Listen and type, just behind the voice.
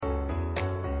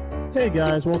Hey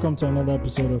guys, welcome to another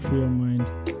episode of Free Your Mind.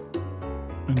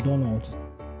 I'm Donald.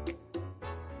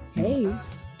 Hey.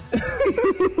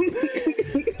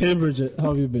 Hey Bridget, how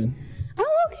have you been? I'm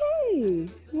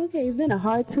okay. It's been a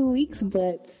hard 2 weeks,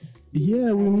 but...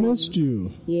 Yeah, we missed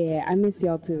you. Yeah, I miss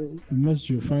y'all too. We missed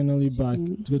you. Finally back.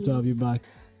 It's good to have you back.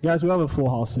 Guys, we have a full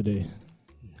house today.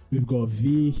 We've got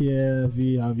V here.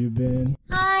 V, how have you been?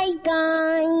 Hi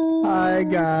guys. Hi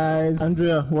guys.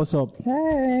 Andrea, what's up?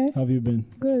 Hey. How have you been?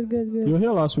 Good. You were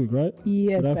here last week, right?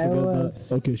 Yes, Did I forget was.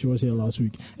 that? Okay, she was here last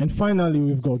week. And finally,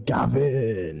 we've got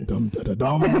Gavin. Dum, da, da,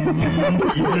 dum.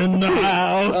 He's in the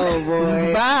house. Oh boy.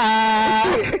 He's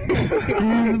back.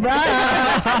 He's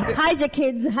back. Hide your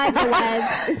kids, hide your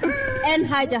wives, and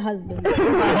hide your husband.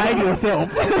 Hide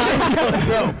yourself.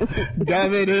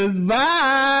 Gavin is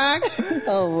back.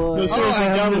 Oh boy. No, seriously,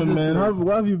 Gavin, man.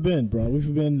 Where have you been, bro?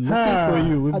 We've been looking for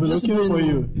you. We've been looking for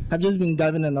you. I've just been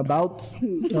diving and about.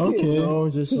 Okay. No,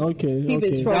 just Okay. He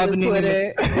been trolling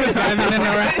Twitter.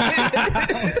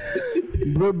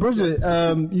 Bridget,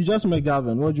 you just met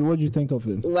Gavin. What do you think of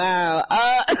him? Wow.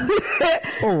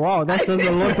 Oh wow, that says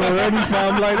a lot already,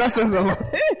 fam. Like that says a lot.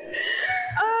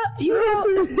 You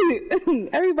know,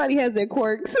 everybody has their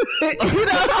quirks.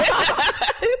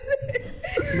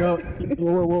 no.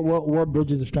 What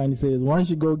Bridges is trying to say is once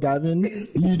you go Gavin,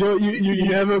 You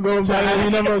never go back. You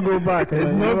never go back.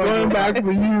 there's no going back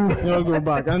for you. You never go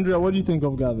back. Andrea, what do you think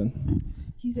of Gavin?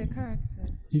 He's a character.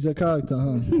 He's a character,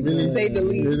 huh? To say the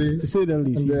least. Really? To say the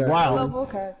least. He's Yeah. wild. Lovable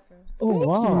character. Oh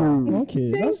wow. Okay,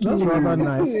 that's rather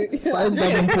nice. 5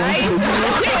 Gavin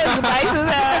points.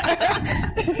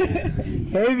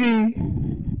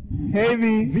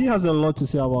 Heavy. V has a lot to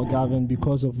say about Gavin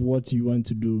because of what you went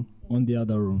to do on the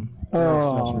other room.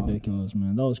 That's just ridiculous,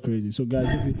 man. That was crazy. So guys,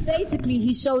 if you Basically,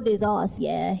 he showed his ass,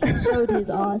 yeah. He showed his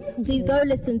ass. Please go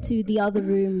listen to The Other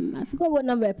Room. I forgot what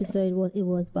number episode it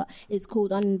was, but it's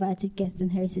called Uninvited Guests in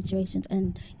Hairy Situations.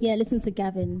 And yeah, listen to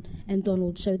Gavin and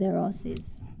Donald show their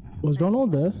asses. was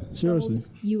Donald there? Seriously? Donald,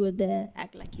 you were there.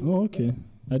 Act like you Oh, were okay. there.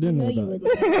 I didn't No, know you were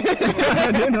that. there.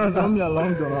 I didn't know that. Leave me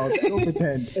alone, Donald. Don't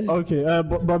pretend. Okay,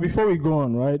 but before we go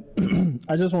on, right,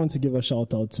 I just want to give a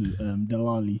shout out to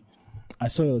Delali. I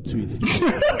saw your tweet.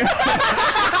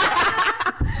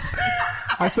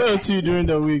 I saw your tweet during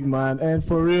the week, man, and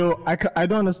for real, I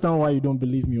don't understand why you don't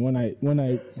believe me when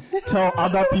I tell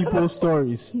other people's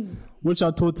stories, which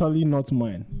are totally not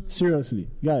mine. Seriously,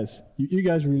 guys, you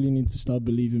guys really need to start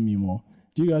believing me more.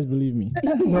 Do you guys believe me?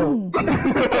 No.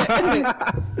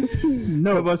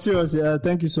 No, but seriously,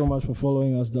 thank you so much for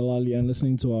following us, Delali, and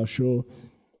listening to our show.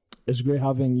 It's great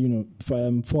having,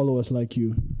 followers like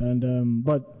you. And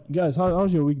but guys,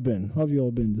 how's your week been? How have you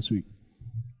all been this week?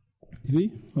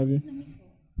 V, have you?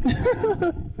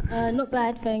 Not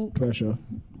bad, thanks. Pressure.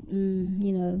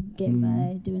 Getting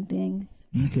by, doing things.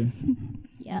 Okay.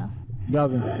 Yeah.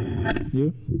 Gavin,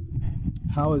 you?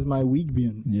 How has my week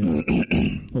been? Yeah.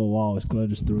 Oh wow, it's cleared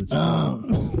his throat.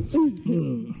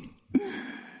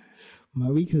 My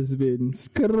week has been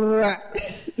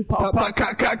pop pop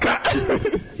ka ka ka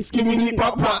skimmity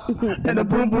pop pop and a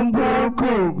boom boom boom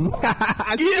boom.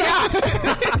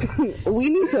 We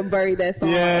need to bury that song.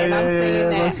 Yeah, and I'm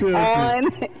yeah, saying that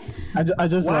on. I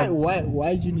just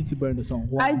Why do you need to burn the song?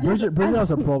 Why? Bridget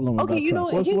has a problem with Okay, that you know,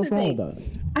 track. here's What's the wrong thing. with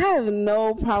that? I have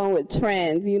no problem with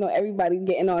trends. Everybody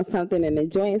getting on something and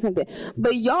enjoying something.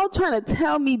 But y'all trying to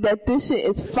tell me that this shit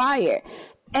is fire.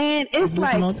 And it's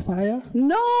like, not fire?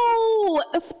 no,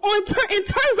 in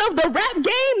terms of the rap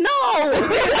game,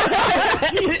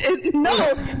 no.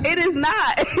 No, it is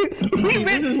not.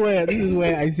 This is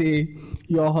where I say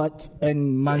you're hot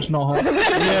and man's not hot.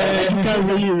 Yeah, you can't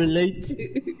really relate.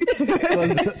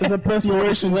 It's a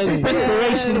perspiration thing.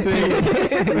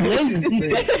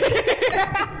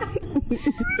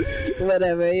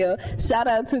 Whatever, yo. Shout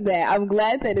out to that. I'm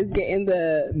glad that it's getting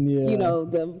the,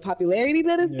 the popularity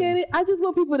that it's getting. I just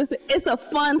want people to say it's a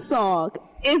fun song.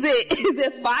 Is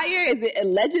it fire? Is it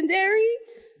legendary?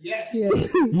 Yes.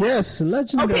 Yes,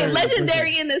 legendary. Okay,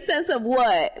 legendary in the sense of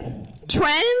what?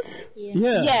 Trends?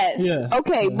 Yeah. Yes. Yeah.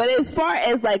 Okay, but as far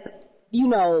as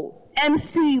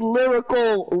MC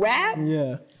lyrical rap?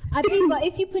 Yeah. I think, but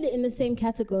if you put it in the same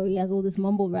category as all this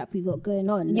mumble rap we got going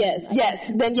on, Yes.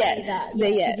 then yes. 'cause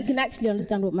yes. you can actually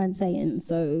understand what man's saying.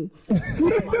 So,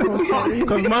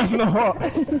 Because man's not hot.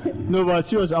 No, but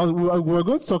seriously, we're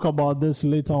going to talk about this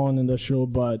later on in the show,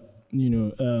 but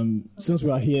since we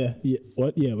are here,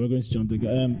 we're going to jump the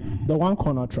gun. The One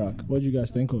Corner track, what do you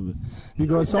guys think of it?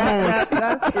 Because someone was...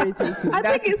 That's irritating. I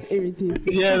think it's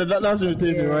irritating. Yeah, that's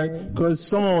irritating, right? Because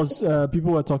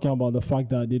people were talking about the fact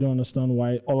that they don't understand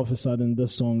why all of a sudden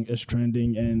this song is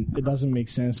trending and it doesn't make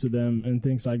sense to them and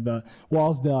things like that.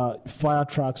 Whilst there are fire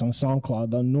tracks on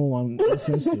SoundCloud that no one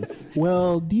listens to.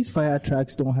 Well, these fire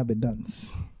tracks don't have a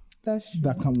dance. That's true.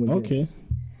 That come with it. Okay.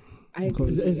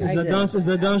 Is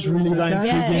the dance really like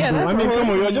intriguing? Yeah, I mean, come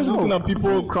on, you're just looking at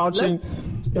people crouching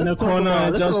in a corner.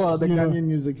 Let's Just talk about the Ghanaian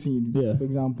music scene. Yeah. For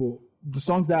example, the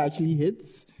songs that actually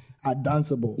hits are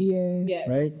danceable. Yeah. Yes.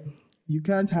 Right? You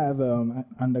can't have an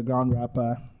underground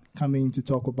rapper coming to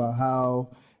talk about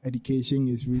how education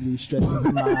is really stressing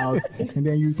him out, and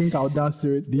then you think I'll dance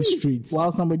to it. These streets.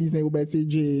 While somebody's saying,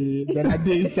 "J," then I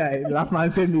did inside. La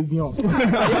France is young.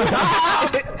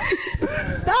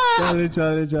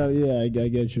 Charlie. Yeah, I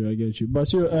get you. But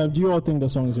do you all think the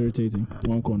song is irritating?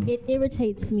 One Corner. It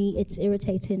irritates me. It's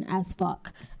irritating as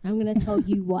fuck. I'm gonna tell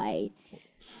you why.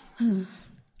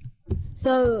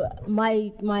 So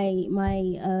my not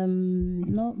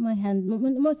my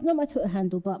Twitter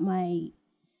handle, but my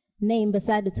name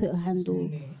beside the Twitter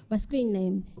handle, my screen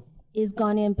name is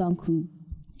Ghanaian Banku.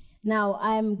 Now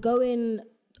I'm going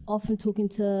off and talking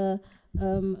to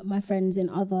my friends in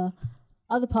other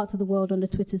parts of the world on the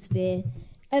Twitter sphere,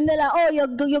 and they're like, "Oh, you're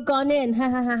Ghanaian, ha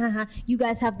ha ha ha ha. You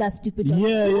guys have that stupid."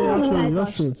 Yeah,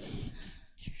 that's true.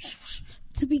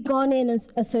 To be Ghanaian and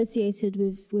associated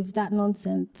with that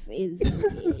nonsense is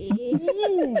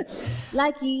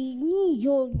like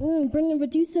you're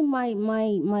reducing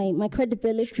my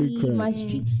credibility, my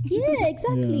street. Yeah,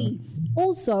 exactly. Yeah.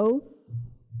 Also,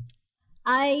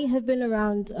 I have been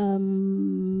around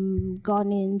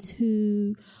Ghanaians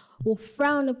who will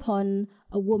frown upon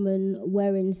a woman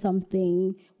wearing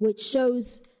something which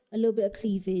shows a little bit of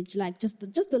cleavage, like just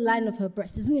the line of her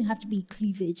breast. It doesn't even have to be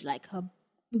cleavage, like her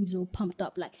boobs all pumped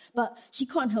up, like. But she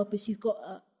can't help it. She's got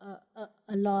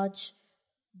a large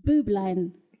boob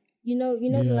line. You know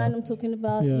the line I'm talking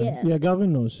about. Yeah,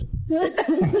 Gavin knows.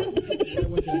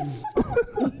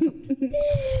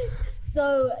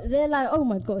 So they're like, oh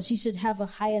my God, she should have a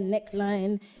higher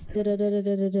neckline, But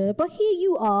here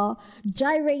you are,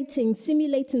 gyrating,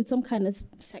 simulating some kind of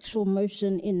sexual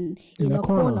motion in a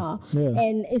corner. Yeah.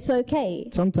 And it's okay.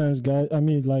 Sometimes guys,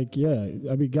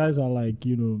 guys are like,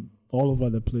 all over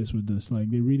the place with this. Like,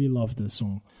 they really love this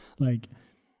song. Like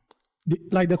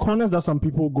the corners that some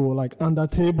people go, like under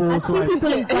tables. I've seen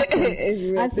people in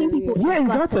gutters. I've seen people in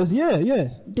gutters. Yeah.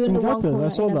 Doing in the gutters. One I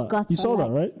saw that. Gutter, you saw that,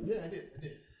 right? Yeah, I did.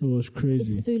 It was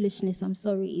crazy. It's foolishness. I'm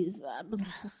sorry.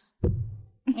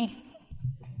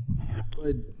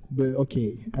 But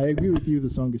okay, I agree with you. The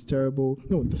song is terrible.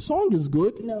 No, the song is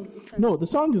good. No, the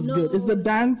song is good. It's the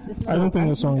dance. I don't think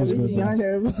the song is good. It's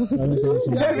terrible.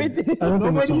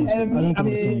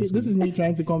 This is me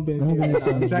trying to compensate.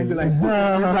 I'm trying to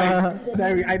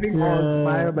sorry, I think all's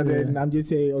fine, but then I'm just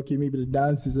saying, okay, maybe the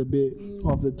dance is a bit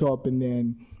off the top, and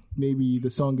then maybe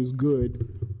the song is good.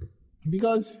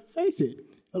 Because, face it,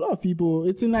 a lot of people,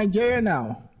 it's in Nigeria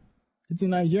now.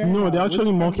 No, they're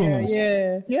actually mocking us.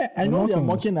 Yeah, I know they're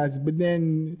mocking us, but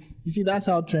then, you see, that's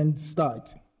how trends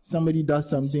start. Somebody does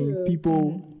something,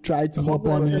 people try to hop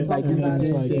on it, like do the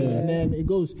same thing, and then it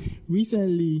goes.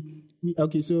 Recently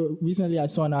I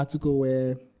saw an article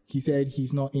where he said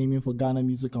he's not aiming for Ghana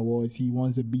Music Awards, he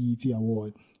wants a BET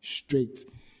award, straight.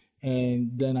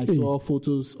 And then I saw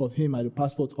photos of him at the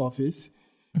passport office.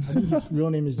 I think his real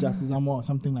name is Justice Amwa or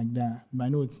something like that. But I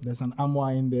know there's an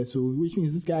Amwa in there, so which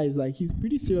means this guy is like, he's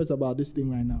pretty serious about this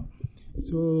thing right now.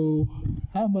 So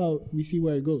how about we see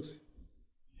where it goes?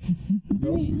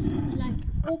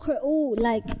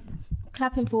 Like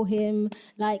clapping for him,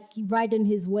 like riding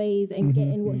his wave and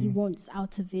getting what he wants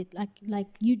out of it. Like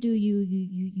you do,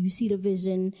 you see the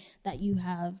vision that you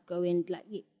have going, like,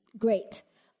 great.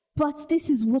 But this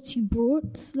is what you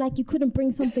brought? Like, you couldn't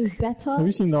bring something better? Have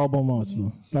you seen the album art,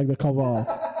 though? Like the cover art?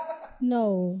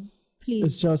 No, please.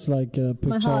 It's just like a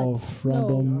picture of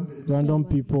random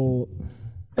people.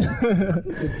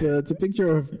 It's a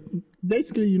picture of,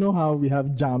 basically, you know how we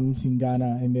have jams in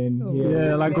Ghana, and then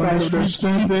like streets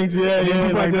and things.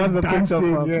 Like that's a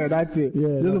picture of. Yeah, that's it.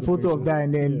 Yeah, there's a photo of that,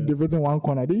 and then they've written One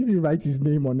Corner. They even write his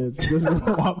name on it. Just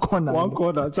One Corner. One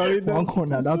Corner. Sorry, One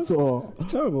Corner. That's all.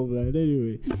 It's terrible, man.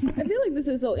 Anyway, I feel like this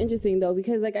is so interesting though,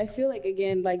 because like I feel like,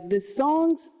 again, like the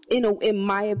songs in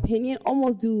my opinion,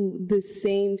 almost do the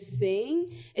same thing.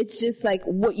 It's just like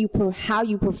how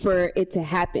you prefer it to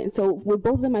happen. So with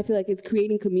both of them, I feel like it's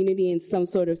creating community in some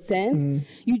sort of sense.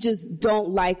 You just don't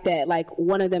like that. Like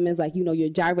one of them is like, you're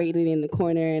gyrating in the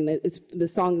corner and the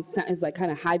song is like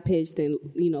kind of high pitched and,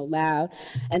 loud.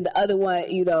 And the other one,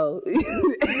 I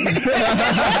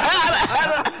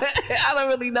don't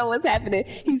really know what's happening.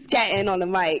 He's scatting on the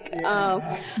mic.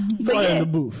 But in the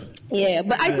booth. Yeah,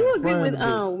 but I do agree with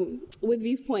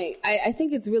V's point. I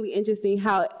think it's really interesting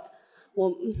how,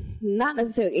 well, not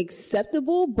necessarily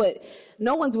acceptable, but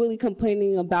no one's really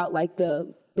complaining about like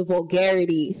the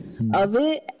vulgarity of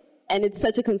it. And it's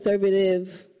such a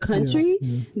conservative country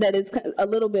that it's a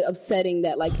little bit upsetting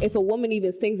that like if a woman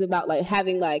even sings about like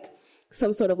having like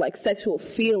some sort of like sexual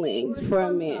feeling for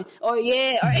a man. And that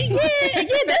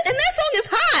song is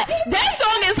hot.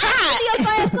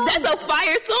 That's a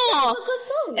fire song.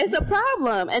 It's a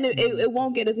problem. And it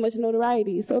won't get as much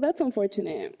notoriety. So that's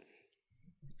unfortunate.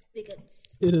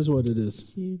 It is what it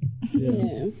is.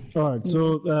 Yeah. All right.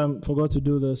 So forgot to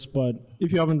do this, but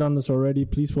if you haven't done this already,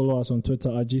 please follow us on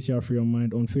Twitter at GCR Free Your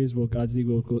Mind, on Facebook at The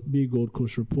Gold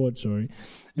Coast Report, and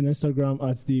Instagram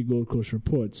at The Gold Coast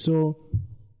Report. So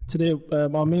today,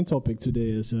 our main topic today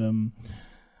is,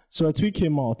 so a tweet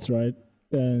came out, right?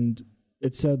 And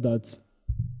it said that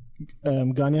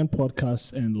Ghanaian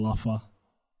podcasts and Lafa,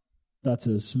 that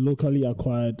is, locally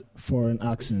acquired foreign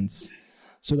accents.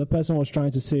 So the person was trying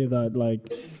to say that,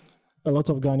 like, a lot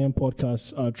of Ghanaian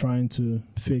podcasts are trying to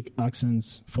fake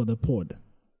accents for the pod.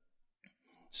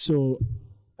 So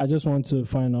I just want to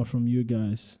find out from you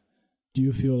guys, do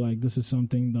you feel like this is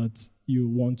something that you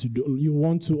want to do? You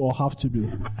want to or have to do?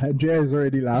 Andrea is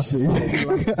already laughing.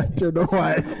 I don't know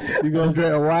why. Because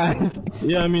Andrea, why?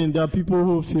 Yeah, I mean, there are people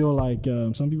who feel like,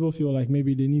 some people feel like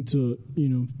maybe they need to,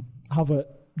 have a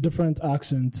different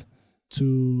accent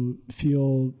to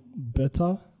feel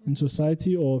better in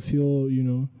society or feel,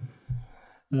 to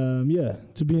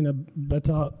be in a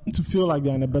better, to feel like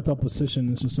they're in a better position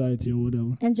in society or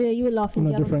whatever. Andrea, you were laughing.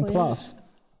 In a different class.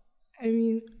 I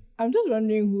mean, I'm just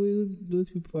wondering who those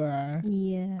people are.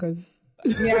 Yeah. Because,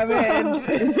 yeah, man.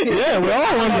 Yeah, we're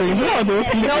all wondering who are those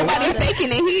people. Nobody's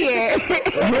faking it here.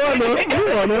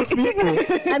 Who are those people?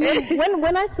 I mean,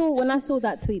 when I saw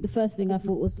that tweet, the first thing I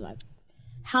thought was like,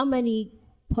 how many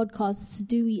podcasts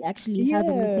do we actually have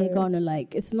in Miss Ghana?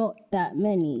 Like, it's not that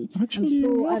many. Actually, I'm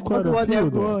sure we have quite a few. They're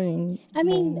growing. I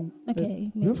mean,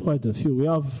 okay. We have quite a few. We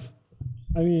have,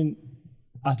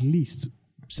 at least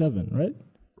 7, right?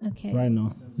 Okay. Right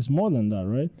now. It's more than that,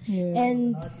 right? Yeah.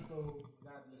 And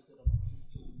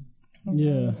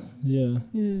okay.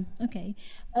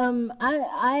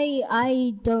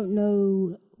 I don't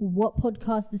know what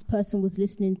podcast this person was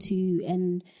listening to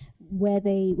and where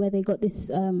they got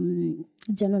this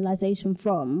generalization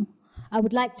from. I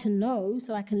would like to know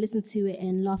so I can listen to it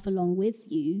and laugh along with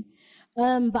you.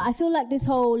 But I feel like this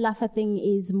whole Lafa thing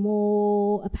is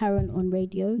more apparent on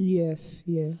radio. Yes,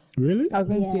 yeah. Really? I was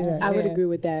going to say that. I would agree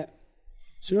with that.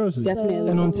 Seriously? Definitely.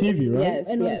 And on TV, right? Yes,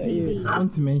 And on TV. I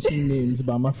want to mention names,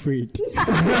 but I'm afraid. Don't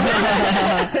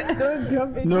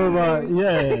jump into No, but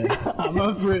yeah. I'm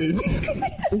afraid.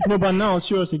 No, but now,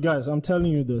 seriously, guys, I'm telling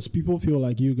you this. People feel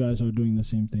like you guys are doing the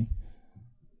same thing.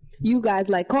 You guys,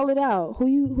 like, call it out. Who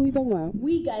you talking about?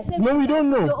 We guys. No, we don't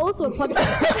know. You're also a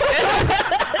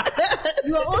podcast.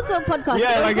 You are also a podcast.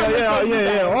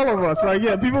 Yeah, all of us. Like,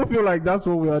 yeah, people feel like that's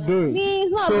what we are doing. Me,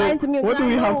 it's not So, applying to me. what do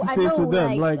we have to say to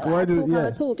them? Like, why do I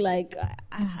talk like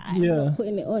I'm not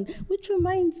putting it on? Which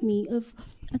reminds me of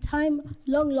a time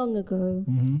long ago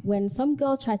when some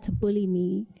girl tried to bully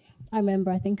me. I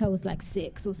remember. I think I was like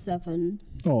 6 or 7.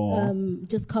 Oh.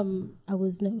 I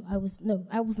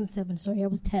wasn't 7. Sorry, I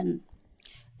was 10,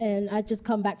 and I just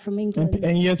come back from England.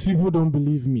 And yes, people don't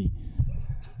believe me.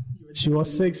 She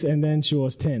was 6 and then she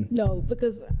was 10. No,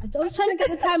 because I was trying to get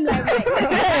the timeline right.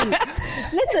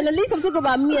 Listen, at least I'm talking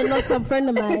about me and not some friend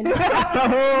of mine.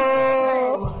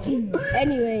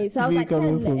 Anyway, so I was like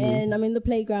 10 and I'm in the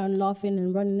playground laughing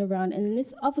and running around, and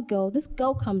this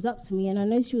girl comes up to me, and I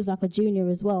know she was like a junior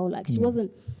as well. Like she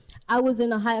wasn't, I was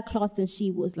in a higher class than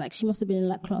she was. Like she must have been in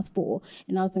like class 4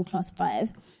 and I was in class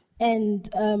 5. And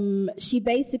she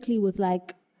basically was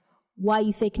like, why are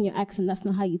you faking your accent? That's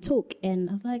not how you talk. And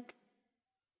I was like,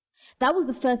 that was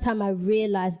the first time I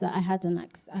realized that I had an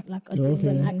accent, like a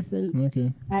different accent.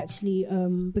 Okay. I actually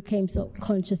became so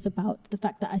conscious about the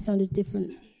fact that I sounded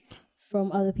different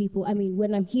from other people. I mean,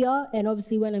 when I'm here and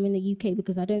obviously when I'm in the UK,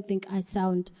 because I don't think I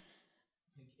sound...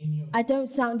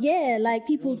 like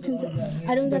people can...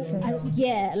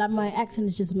 like my accent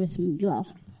is just missing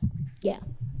love. Yeah.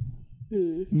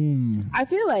 I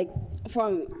feel like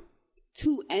from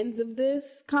two ends of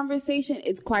this conversation.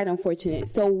 It's quite unfortunate.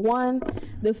 So one,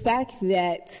 the fact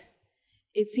that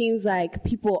it seems like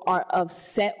people are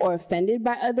upset or offended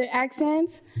by other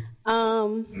accents,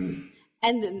 and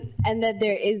that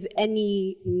there is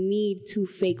any need to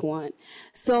fake one.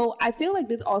 So I feel like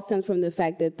this all stems from the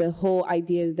fact that the whole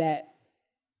idea that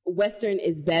Western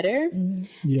is better.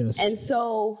 Yes. And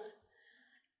so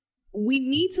we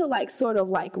need to sort of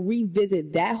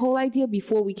revisit that whole idea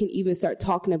before we can even start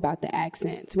talking about the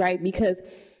accents, right? Because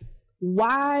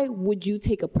why would you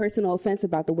take a personal offense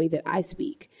about the way that I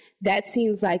speak? That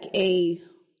seems like a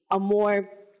more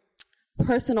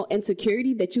personal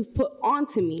insecurity that you've put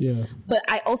onto me. Yeah. But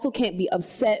I also can't be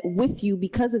upset with you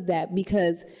because of that,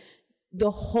 because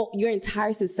your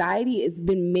entire society has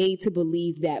been made to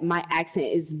believe that my accent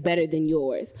is better than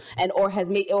yours, or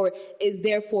is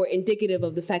therefore indicative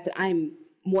of the fact that I'm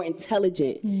more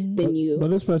intelligent than you. But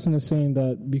this person is saying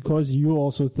that because you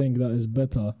also think that is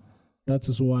better, that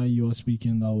is why you are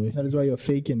speaking that way. That is why you're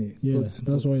faking it. Yeah,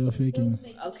 that's why you're faking.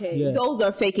 Okay, yeah. Those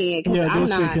are faking it. Yeah, I'm those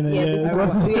not. faking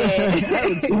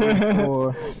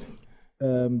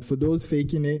it. For those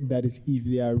faking it, that is if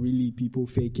there are really people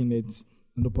faking it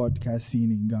in the podcast scene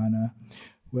in Ghana.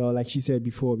 Well, like she said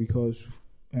before, because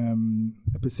a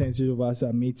percentage of us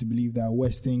are made to believe that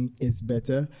Western is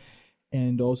better,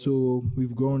 and also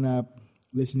we've grown up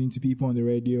listening to people on the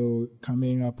radio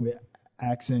coming up with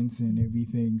accents and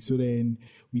everything. So then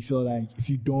we feel like if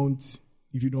you don't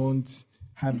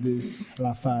have this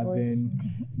lafa,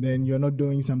 then you're not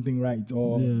doing something right,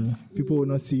 or people will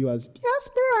not see you as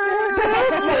diaspora.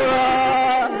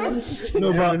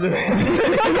 No, but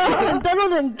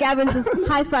Donald and Gavin just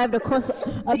high-fived across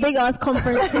a big-ass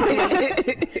conference table.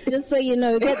 Just so you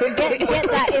know, get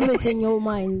that image in your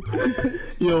mind.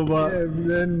 Yo, but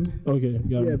then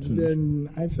Gavin, then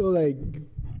I feel like,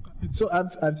 so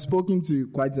I've spoken to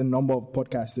quite a number of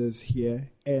podcasters here,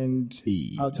 and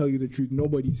I'll tell you the truth,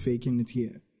 nobody's faking it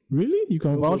here. Really? You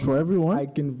can vouch for everyone? I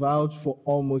can vouch for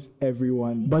almost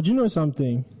everyone. But you know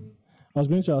something? I was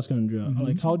going to ask Andrea,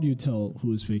 how do you tell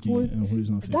who is faking it and who is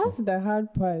not faking it? That's the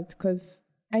hard part, because,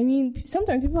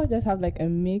 sometimes people just have, a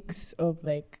mix of,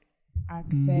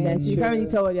 accents. You can't really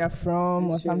tell where they're from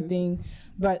or something.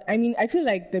 But, I feel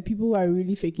like the people who are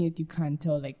really faking it, you can't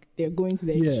tell. They're going to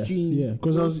the extreme. Yeah,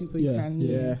 because I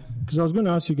was going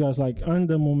to ask you guys, aren't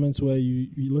there moments where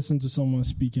you listen to someone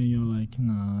speak and you're like,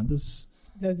 nah, this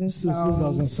doesn't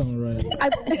sound right.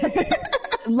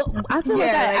 Look, I feel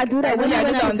I do that when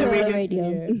I listen on the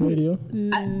radio.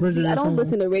 I don't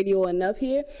listen to radio enough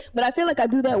here, but I feel like I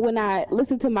do that when I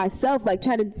listen to myself,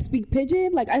 try to speak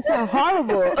pidgin. I sound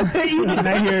horrible. Can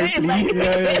I hear it, please?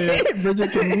 Yeah.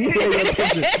 Bridget, can we hear your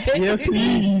pidgin? Yes,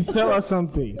 please. Tell us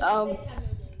something. Tam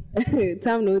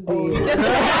no day.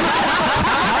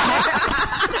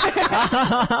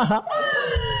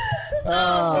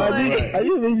 I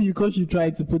think maybe because you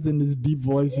tried to put in this deep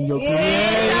voice in your career.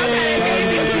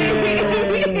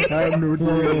 It's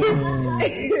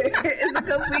a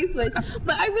complete switch.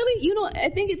 But I really, I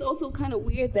think it's also kind of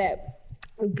weird that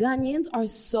Ghanaians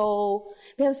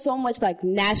they have so much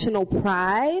national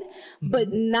pride,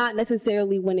 but not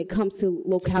necessarily when it comes to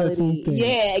locality.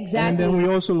 Yeah, exactly. And then we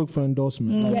also look for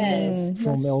endorsement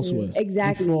from elsewhere.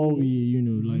 Exactly. Before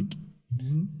we,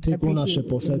 take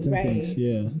ownership of certain things.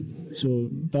 Yeah. So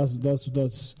that's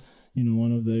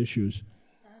one of the issues.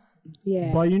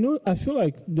 Yeah. But I feel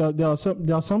like there are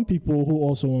some people who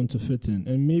also want to fit in,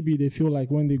 and maybe they feel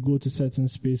like when they go to certain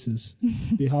spaces,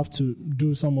 they have to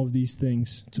do some of these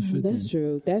things to fit in.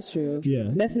 That's true.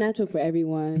 Yeah. That's natural for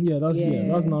everyone.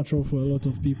 That's natural for a lot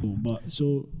of people. But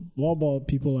so what about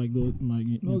people like those?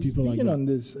 People like that? On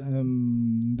this,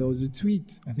 there was a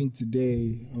tweet I think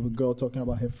today of a girl talking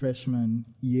about her freshman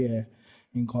year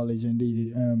in college, and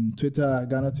the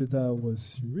Ghana Twitter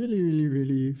was really, really,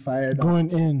 really fired going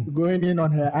in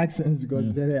on her accents,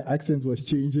 because her accent was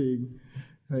changing.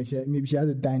 Maybe she has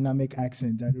a dynamic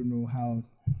accent. I don't know how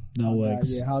that works.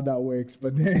 How that works.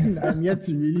 But then I'm yet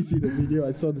to really see the video.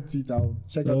 I saw the tweet. I'll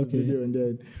check out the video and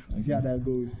then see how that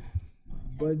goes.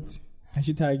 But I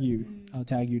should tag you. I'll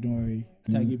tag you. Don't worry.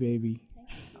 I'll tag you, baby.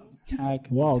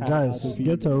 Guys,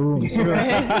 get a room. That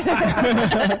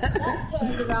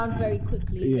turned around very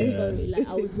quickly. Yeah. So,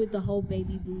 I was with the whole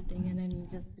baby boo thing, and then it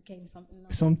just became something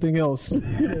else. Something else.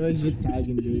 It's just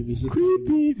tagging, baby. It's just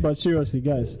creepy. But seriously,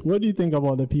 guys, what do you think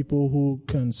about the people who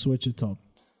can switch it up?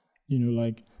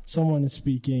 Someone is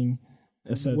speaking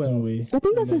a certain way. I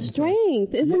think that's a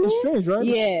strength, isn't it? It's strange, right?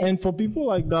 Yeah. And for people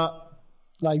like that,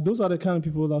 those are the kind of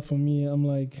people that, for me, I'm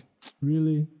like,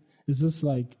 really? Is this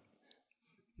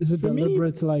is it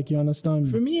deliberate? You understand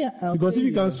me? For me, because if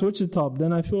you can switch it up,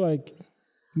 then I feel like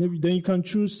maybe then you can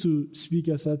choose to speak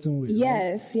a certain way.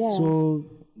 Yes, right? yeah.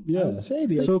 So yeah.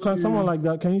 So can someone like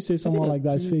that? Can you say someone like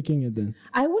that is faking it then?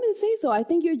 I wouldn't say so. I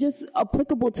think you're just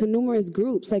applicable to numerous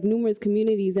groups, like numerous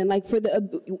communities, and like I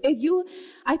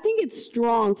think it's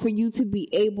strong for you to be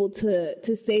able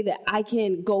to say that I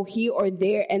can go here or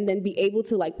there, and then be able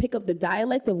to like pick up the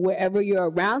dialect of wherever you're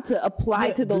around to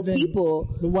apply to those people.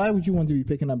 But why would you want to be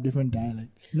picking up different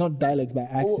dialects? Not dialects, but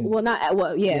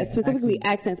accents. Specifically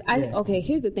accents. Okay,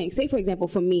 here's the thing. Say for example,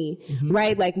 for me,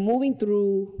 right, like moving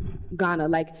through Ghana,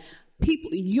 like.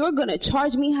 People, you're gonna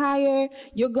charge me higher.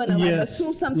 You're gonna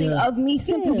assume something of me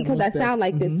simply because I sound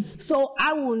like this. So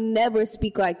I will never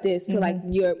speak like this to like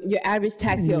your average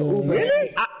taxi or Uber.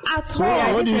 Really? I told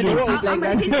you. What do you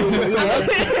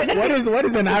do? What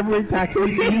is an average taxi?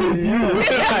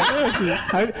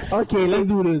 Okay, let's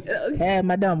do this. Hey,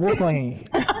 madam, walk on here.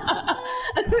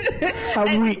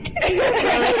 I'm weak.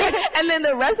 And then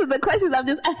the rest of the questions, I'm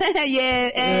just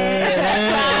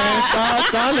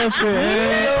silent.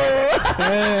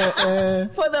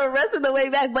 For the rest of the way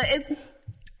back. But it's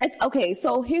okay.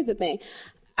 So here's the thing.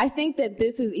 I think that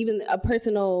this is even a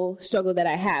personal struggle that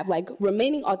I have, like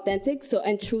remaining authentic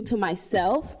and true to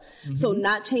myself. So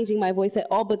not changing my voice at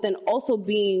all, but then also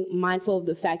being mindful of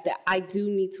the fact that I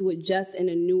do need to adjust in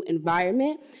a new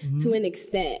environment to an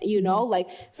extent, you know,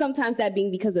 like sometimes that being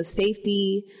because of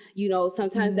safety, you know,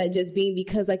 sometimes that just being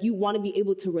because like you want to be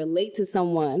able to relate to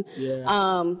someone,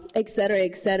 et cetera,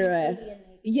 et cetera.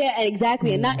 Yeah,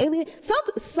 exactly. And not alien.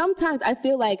 Sometimes I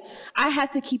feel like I have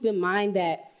to keep in mind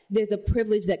that there's a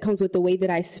privilege that comes with the way that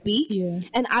I speak. Yeah.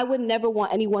 And I would never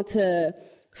want anyone to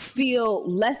feel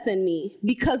less than me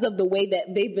because of the way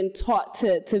that they've been taught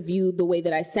to view the way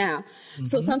that I sound.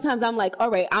 So sometimes I'm like,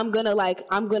 all right, I'm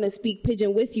gonna speak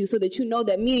pidgin with you so that you know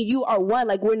that me and you are one.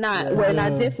 Like we're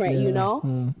not different, you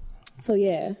know? So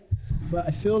yeah. But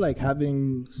I feel like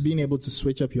being able to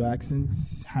switch up your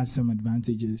accents has some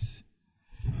advantages.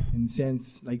 In the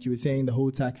sense, like you were saying, the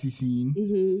whole taxi scene.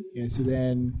 Yeah, so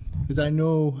then, because I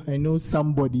know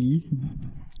somebody.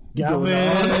 So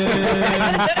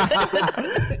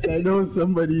I know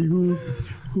somebody who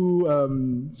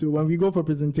so when we go for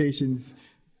presentations,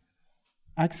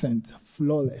 accent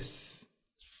flawless.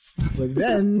 But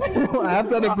then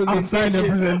after the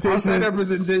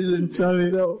presentation,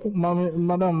 Charlie, Mommy,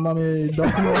 don't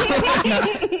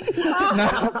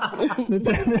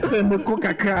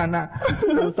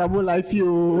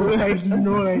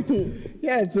know.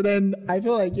 So then I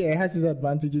feel like it has its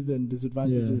advantages and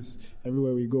disadvantages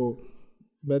everywhere we go.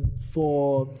 But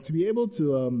to be able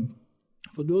to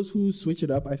for those who switch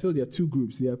it up, I feel there are two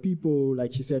groups. There are people,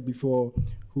 like she said before,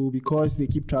 who because they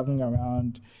keep traveling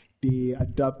around, they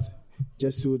adapt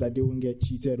just so that they won't get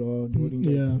cheated or they wouldn't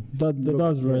get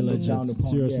that's very legit.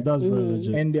 Seriously, that's very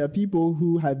legit. And there are people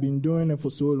who have been doing it for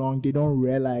so long, they don't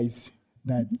realize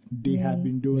that they have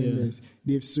been doing this.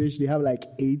 They've switched. They have like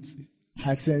 8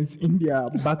 accents in their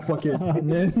back pocket,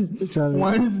 and then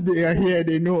once they are here,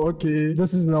 they know, okay,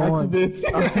 this is the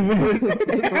activate.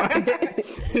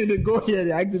 They go here,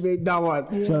 they activate that one.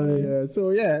 But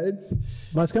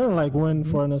it's kind of like when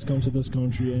foreigners come to this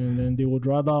country and then they would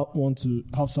rather want to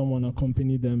have someone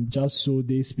accompany them just so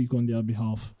they speak on their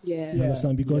behalf. You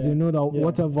understand? Because they know that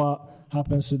whatever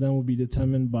happens to them will be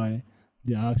determined by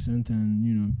their accent and,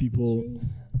 you know, people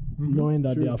knowing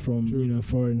that they are from, you know, a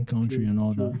foreign country and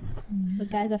all that. But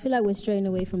guys, I feel like we're straying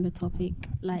away from the topic.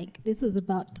 Like, this was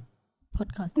about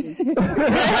podcasters.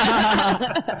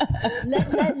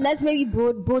 Let's maybe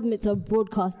broaden it to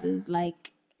broadcasters,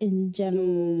 like in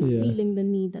general, feeling the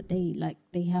need that they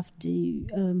have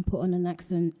to put on an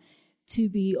accent to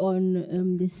be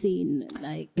on the scene.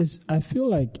 I feel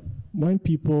like when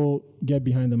people get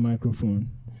behind the microphone,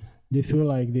 they feel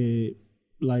like they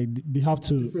have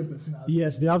to,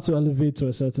 they have to elevate to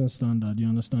a certain standard. You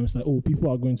understand? It's like, oh, people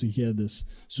are going to hear this,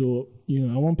 so you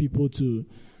know, I want people to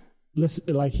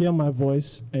hear my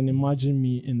voice and imagine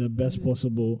me in the best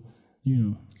possible, you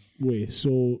know, way.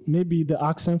 So maybe the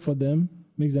accent for them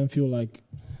makes them feel like,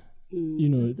 you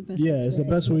know, it's the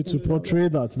best way to portray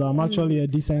that I'm actually a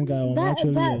decent guy.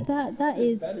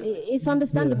 It's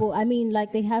understandable. I mean,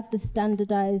 like they have the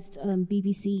standardized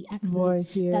BBC accent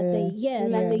voice that they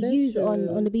use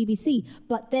on the BBC,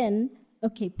 but then.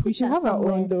 Okay, put that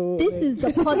somewhere. This is the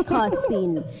podcast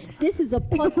scene. This is a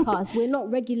podcast. We're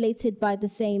not regulated by the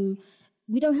same.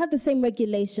 We don't have the same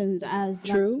regulations as.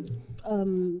 True.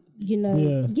 You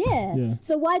know. Yeah.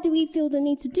 So why do we feel the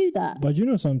need to do that? But you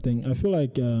know something? I feel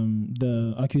like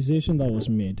the accusation that was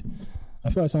made. I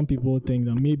feel like some people think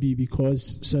that maybe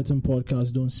because certain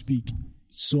podcasts don't speak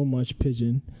so much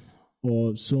pidgin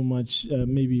or so much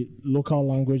maybe local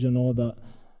language and all that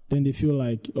then they feel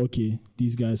like, okay,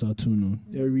 these guys are too known.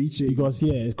 They're reaching. Because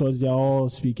they're all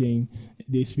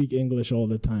they speak English all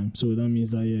the time. So that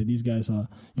means that, these guys are,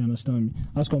 you understand me?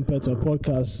 As compared to a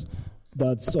podcast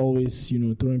that's always,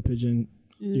 throwing pigeon,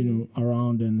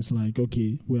 around, and it's like,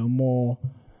 okay, we are more,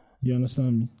 you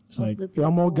understand me? It's like, we are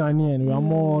more Ghanaian, we are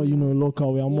more,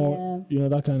 local, we are more,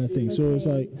 that kind of thing. Okay. So it's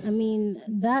like, I mean,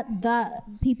 that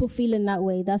people feeling that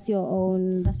way, that's your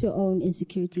own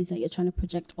insecurities that you're trying to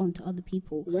project onto other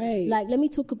people. Right. Like, let me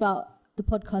talk about the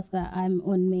podcast that I'm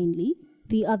on mainly.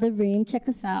 The Other Room, check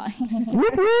us out.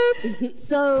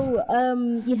 So,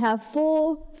 you have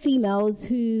 4 females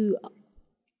who...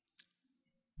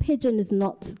 Pidgin is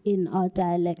not in our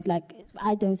dialect. Like,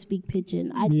 I don't speak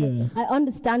Pidgin. I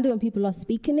understand it when people are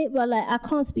speaking it, but like, I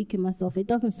can't speak it myself. It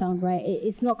doesn't sound right.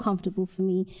 It's not comfortable for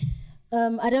me.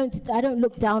 I don't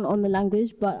look down on the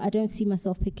language, but I don't see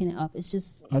myself picking it up. It's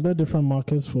just... Are there different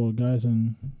markers for guys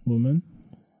and women?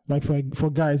 Like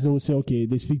for guys, they would say, okay,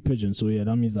 they speak Pidgin, so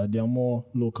that means that they are more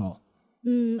local.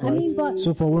 Right? I mean, but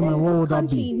so for women, what would that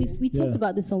be? We talked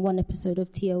about this on one episode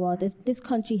of TOR. This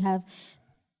country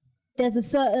there's a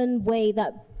certain way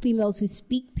that females who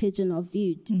speak Pidgin are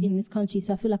viewed in this country.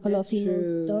 So I feel like a lot of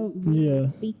females don't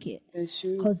really speak it. That's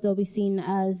true. Because they'll be seen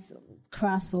as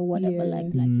crass or whatever. Like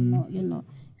you're not.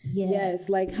 Yeah. Yes,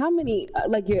 like how many,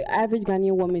 like your average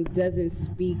Ghanaian woman doesn't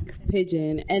speak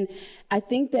Pidgin. And I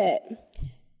think that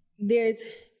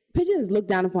Pidgin is looked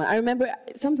down upon. I remember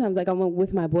sometimes, like, I'm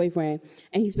with my boyfriend,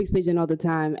 and he speaks Pidgin all the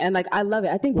time, and like I love it.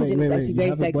 I think Pidgin is actually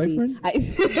very sexy.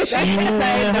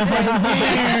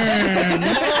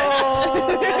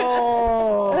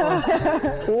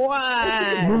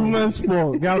 Why? Movement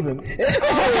sport, Gavin.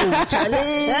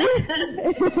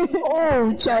 Oh,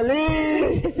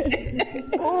 Charlie.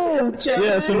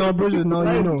 Yeah, so now, Bridget, now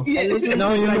you know.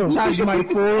 Now you know. Charge my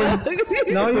phone.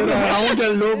 Now you know. I won't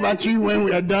get low battery when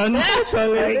we are done. Gavin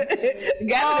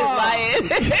is lying.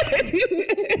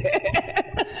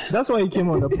 That's why he came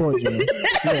on the pod, Yeah,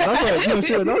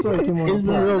 that's why he came on the pod. It's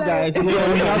been real, guys.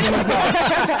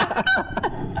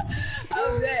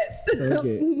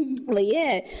 Okay. But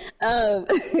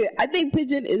I think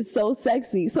Pidgin is so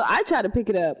sexy. So I try to pick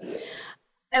it up.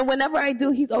 And whenever I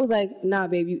do, he's always like, nah,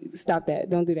 babe, you stop that.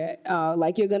 Don't do that.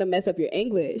 Like, you're going to mess up your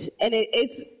English. And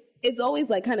it's always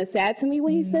like kind of sad to me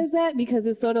when he says that, because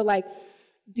it's sort of like,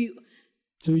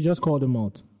 So you just called him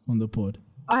out on the pod?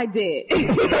 I did. He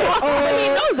knows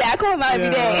that. I call him out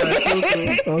every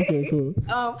day. Okay, cool.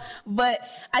 But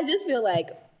I just feel like,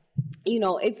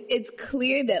 it's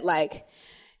clear that like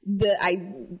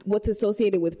what's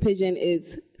associated with Pidgin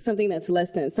is something that's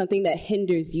less than, something that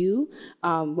hinders you,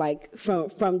 like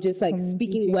from just like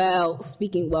speaking well,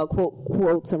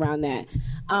 quotes around that.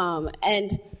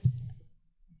 And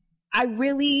I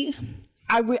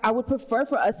would prefer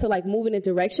for us to like move in a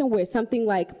direction where something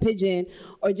like Pidgin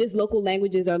or just local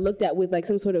languages are looked at with like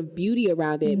some sort of beauty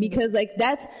around it, because like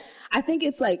I think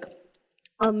it's like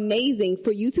amazing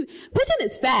for you to. Pidgin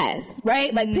is fast,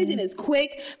 right? Like Pidgin is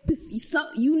quick.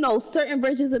 Certain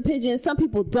versions of Pidgin, some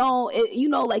people don't.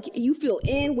 Like you feel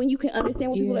in when you can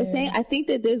understand what people are saying. I think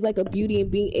that there's like a beauty in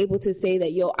being able to say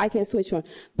that, I can switch from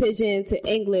Pidgin to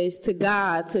English to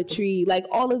God to tree, like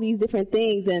all of these different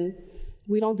things, and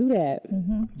we don't do that.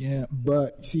 Yeah,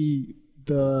 but see,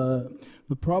 the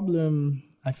problem,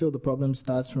 I feel the problem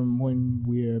starts from when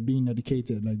we're being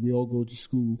educated. Like, we all go to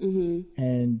school,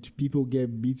 and people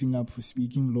get beaten up for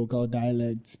speaking local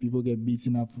dialects. People get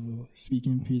beaten up for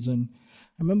speaking Pidgin.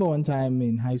 I remember one time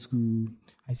in high school,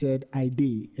 I said, I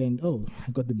did, and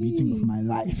I got the beating of my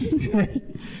life.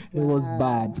 It was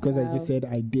bad because I just said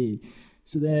I did.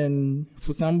 So then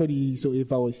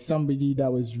if I was somebody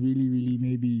that was really, really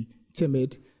maybe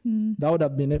timid, that would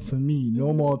have been it for me.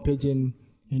 No more Pidgin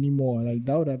anymore. Like,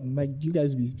 that would have, like, you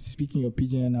guys be speaking your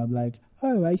Pidgin, and I'm like,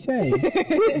 I say.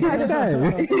 I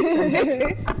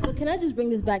say. But can I just bring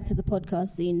this back to the podcast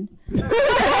scene?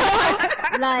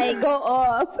 Like, go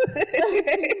off.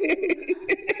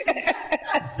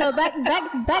 So back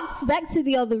to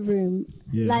the other room.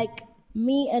 Yeah. Like,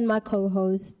 me and my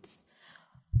co-hosts,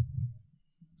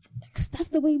 that's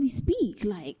the way we speak.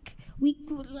 Like,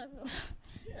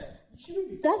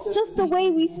 that's just the way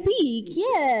we speak.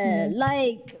 Yeah,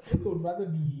 like. I think it would rather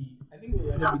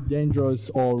be dangerous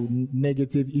or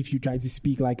negative if you try to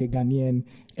speak like a Ghanaian,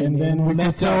 and then we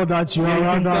can tell that you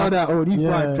are these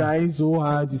people are trying so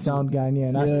hard to sound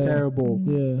Ghanaian. That's terrible.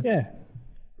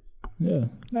 Yeah.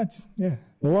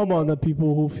 But what about the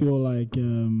people who feel like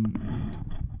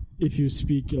if you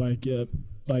speak like the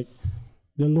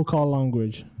local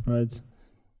language, right?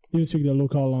 If you speak the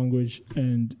local language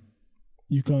and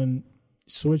you can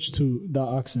switch to that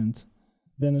accent,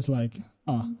 then it's like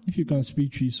if you can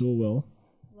speak Tree so well,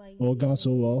 or Gan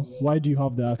so well, why do you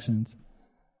have the accent?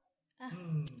 I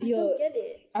don't get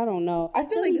it. I don't know. I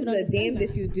feel like it's a damned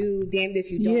if you do, damned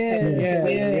if you don't type of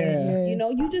situation. Yeah. You know,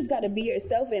 you just got to be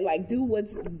yourself and like do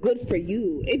what's good for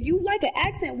you. If you like an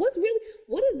accent, what is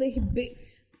the big...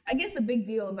 I guess the big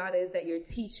deal about it is that you're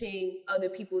teaching other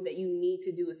people that you need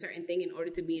to do a certain thing in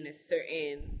order to be in a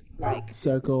certain like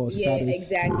circle or status. Yeah,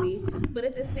 exactly. But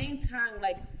at the same time,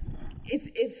 like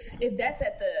if that's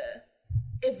at the...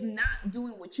 If not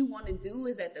doing what you want to do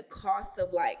is at the cost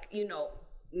of like, you know,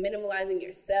 minimalizing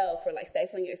yourself or like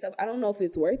stifling yourself, I don't know if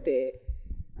it's worth it.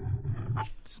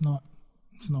 It's not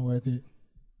worth it.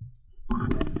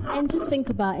 And just think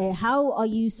about it. How are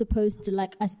you supposed to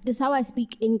like? This is how I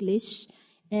speak English.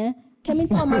 Eh? Come in,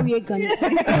 Maria gun.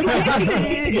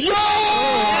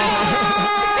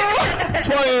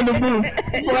 Fire in the booth.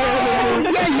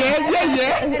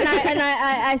 Yeah. And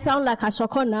I sound like a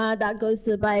shokona that goes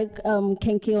to buy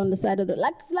kenke on the side of the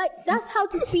like that's how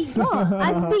to speak God.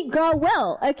 I speak God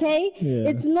well, okay? Yeah.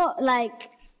 It's not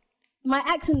like my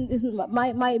accent isn't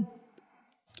my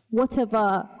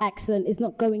whatever accent is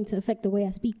not going to affect the way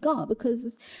I speak God because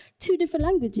it's two different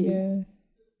languages. Yeah.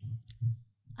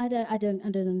 I don't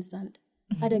understand.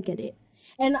 I don't get it.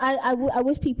 And I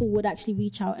wish people would actually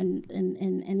reach out and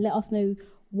let us know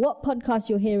what podcast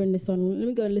you're hearing this on. Let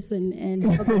me go and listen. And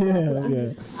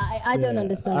I don't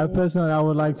understand. I personally, I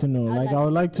would like to know. I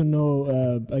would like to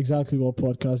know exactly what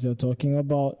podcast they're talking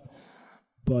about.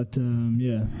 But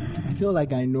I feel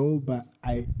like I know, but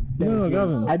I don't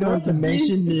want to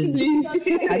mention names.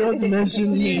 I don't want to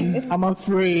mention names. I'm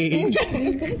afraid.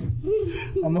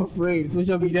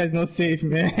 Social media is not safe,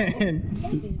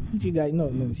 man. If you guys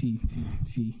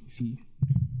see.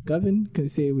 Gavin can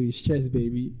say it with his chest,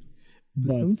 baby.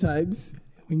 But sometimes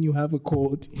when you have a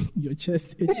cold, your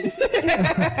chest itches.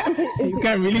 You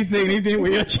can't really say anything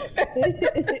with your chest.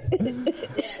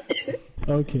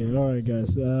 Okay, all right,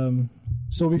 guys.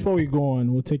 So before we go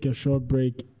on, we'll take a short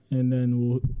break and then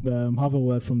we'll have a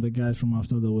word from the guys from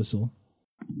After the Whistle.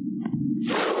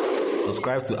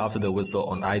 Subscribe to After the Whistle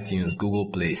on iTunes, Google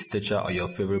Play, Stitcher, or your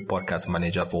favorite podcast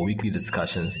manager for weekly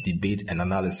discussions, debate, and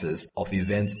analysis of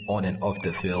events on and off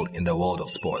the field in the world of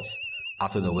sports.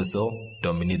 After the Whistle,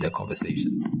 dominate the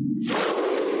conversation.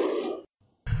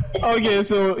 Okay,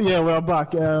 so we're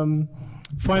back.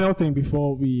 Final thing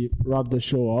before we wrap the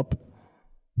show up.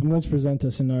 I'm going to present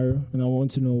a scenario, and I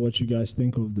want to know what you guys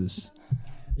think of this.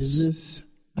 Is this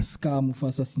a Scar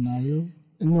Mufasa scenario?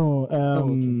 No.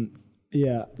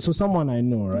 Yeah. So someone I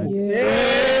know, right?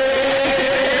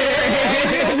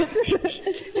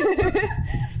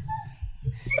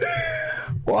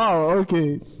 Wow.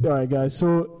 Okay. All right, guys.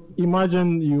 So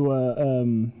imagine you were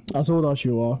as old as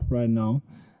you are right now.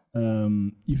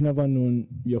 You've never known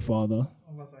your father.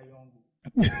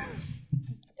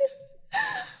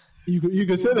 You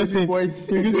could say the same. You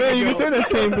could say the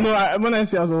same. No, when I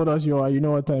say as old as you are, you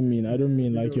know what I mean. I don't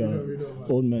mean like you're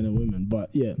old men and women, but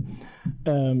yeah.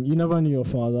 You never knew your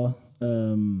father,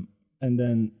 and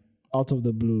then out of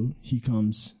the blue, he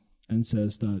comes and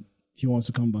says that he wants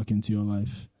to come back into your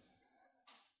life.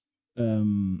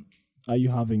 Are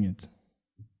you having it?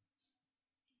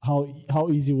 How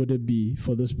easy would it be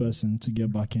for this person to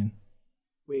get back in?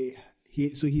 Wait.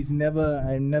 I've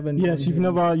never. Yes, you've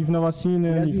never seen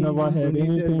him. You've never heard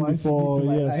anything before.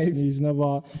 Yes, he's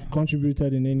never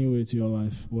contributed in any way to your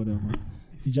life. Whatever.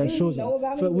 He just shows up.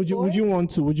 Would you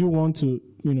want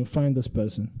to find this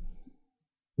person?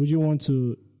 Would you want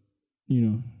to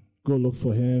go look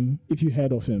for him if you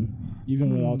heard of him,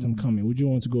 even without him coming? Would you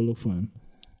want to go look for him?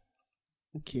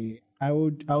 Okay, I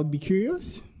would be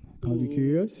curious. I'll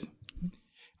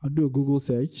do a Google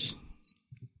search.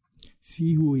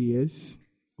 See who he is,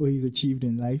 what he's achieved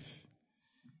in life.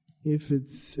 If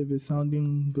it's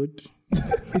sounding good,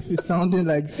 if it's sounding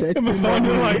like sex, if it's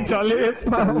sounding like Charlie,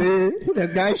 the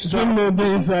guy struck the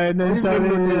inside, then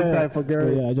Charlie, for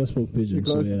girl. Yeah, I just spoke pigeon.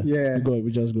 Because, so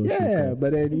we just go. Yeah,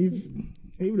 but then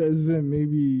if there's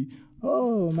maybe.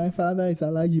 Oh, my father is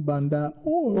Alaji Banda.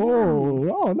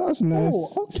 Oh, that's nice.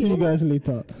 Okay. See you guys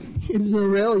later. It's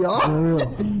been real, y'all.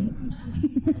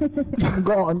 I'm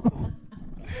gone.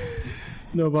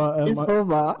 No, but it's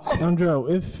over. Andrea,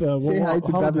 if say hi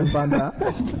to Gavin Banda.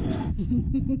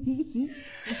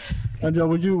 Andrea,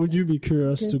 would you be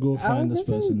curious to go find this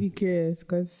person? I would be curious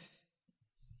because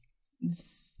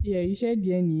you shared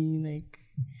DNA, like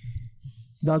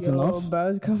that's your enough.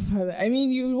 Biological father. I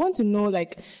mean, you want to know,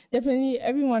 like, definitely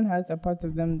everyone has a part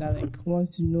of them that like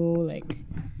wants to know, like,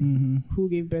 who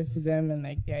gave birth to them and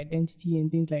like their identity and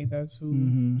things like that. So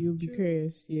you'll be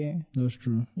curious. Yeah, that's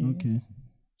true. Yeah. Okay.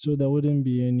 So there wouldn't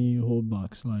be any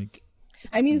holdbacks, like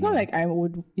I mean, it's not like I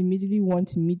would immediately want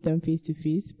to meet them face to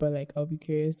face, but like I'll be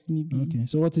curious, maybe. Okay,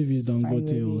 so what if he's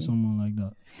Dangote or someone like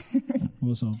that?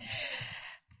 What's up?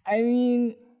 I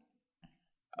mean,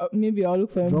 maybe I'll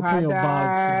look for him dropping harder. Your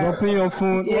bags, dropping your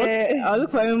phone. Yeah, what? I'll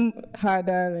look for him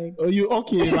harder. Like, oh, you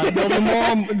okay? Like there'll be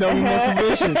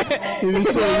motivation. If you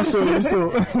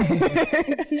so.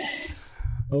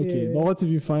 Okay, but what if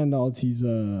you find out he's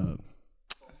oh,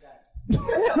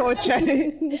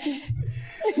 Charlie.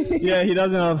 Yeah,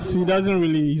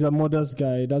 he's a modest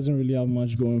guy. He doesn't really have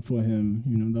much going for him,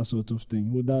 that sort of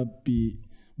thing. Would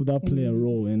that play a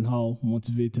role in how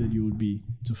motivated you would be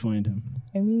to find him?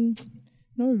 I mean,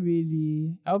 not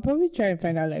really. I'll probably try and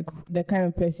find out like the kind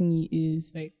of person he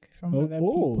is, like from other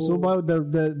people. So by the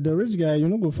rich guy, you're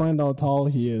not gonna find out how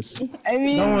he is. I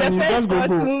mean, the first part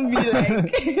won't be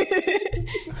like.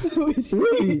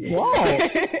 Really? Wow.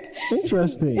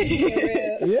 Interesting.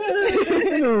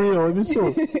 Real. It'd be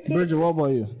so. Bridget, what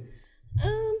about you?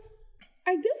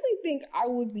 I definitely think I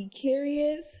would be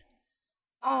curious.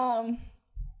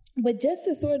 But just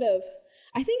to sort of,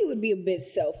 I think it would be a bit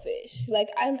selfish. Like,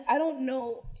 I don't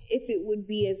know if it would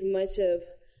be as much of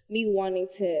me wanting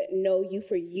to know you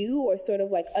for you or sort of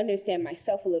like understand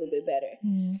myself a little bit better.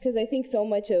 Because I think so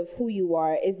much of who you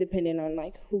are is dependent on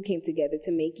like who came together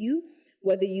to make you,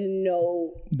 whether you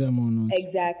know them or not.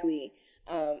 Exactly.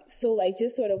 So like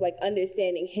just sort of like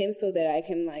understanding him so that I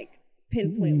can like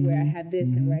pinpoint where I have this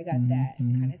and where I got that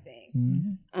kind of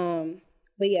thing.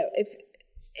 But yeah, if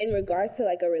in regards to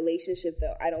like a relationship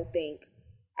though, I don't think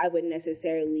I would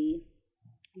necessarily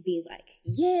be like,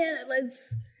 yeah,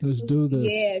 let's do this.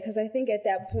 Yeah, because I think at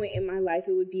that point in my life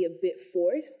it would be a bit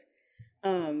forced.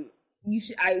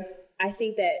 I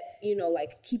think that,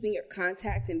 like keeping your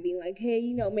contact and being like,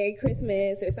 hey, Merry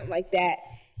Christmas or something like that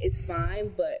is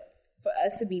fine, but for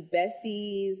us to be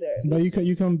besties But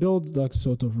you can build that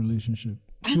sort of relationship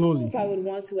slowly. I don't know if I would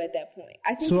want to at that point.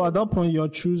 I think so at that point you're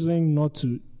choosing not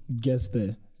to get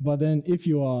there. But then if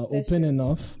you are open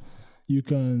enough, you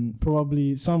can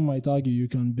probably, some might argue, you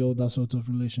can build that sort of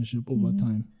relationship over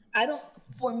time.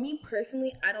 For me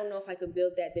personally, I don't know if I could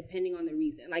build that depending on the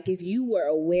reason. Like if you were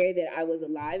aware that I was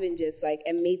alive and just like,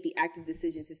 and made the active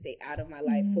decision to stay out of my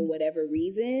life for whatever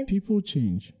reason. People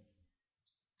change.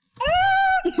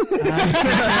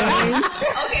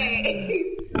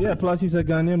 Okay. Yeah, plus he's a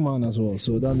Ghanaian man as well,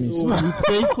 so that means he's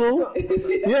faithful.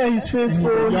 Yeah, he's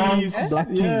faithful.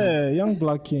 Young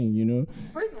black king.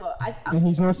 First of all, and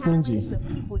he's not stingy. The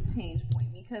people change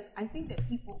point, because I think that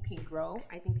people can grow.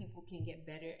 I think people can get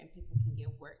better, and people can get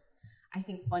worse. I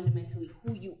think fundamentally,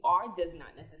 who you are does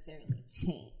not necessarily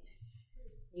change.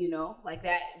 Like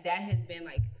that has been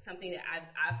like something that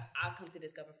I've come to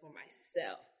discover for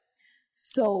myself.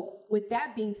 So with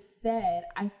that being said,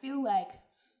 I feel like,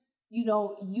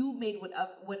 you made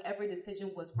whatever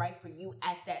decision was right for you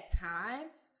at that time.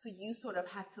 So you sort of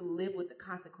have to live with the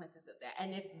consequences of that.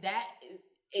 And if that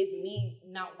is me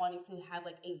not wanting to have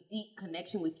like a deep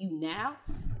connection with you now,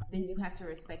 then you have to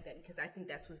respect that, because I think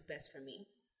that's what's best for me.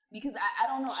 Because I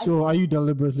don't know. So are you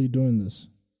deliberately doing this?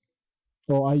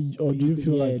 Or do you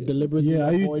feel like deliberately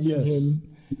avoiding him?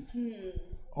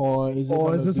 Or is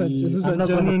this a I'm not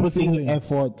going to put in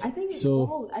effort? I think it's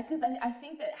both. Because I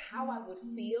think that how I would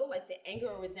feel, like the anger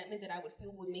or resentment that I would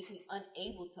feel, would make me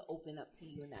unable to open up to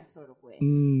you in that sort of way.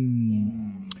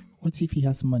 What if he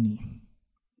has money?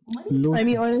 I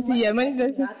mean, honestly, money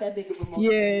is not that big of a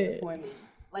motivator for me.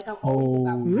 Like I'm always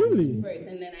about money first,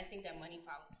 and then I think that money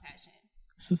follows passion.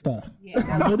 Sister, yeah.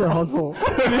 You know the hustle.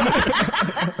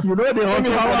 You know the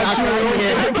hustle.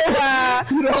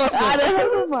 You know the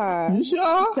hustle bar. You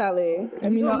sure? Charlie. I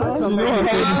mean, you know hustle before.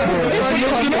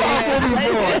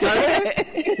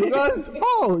 Because,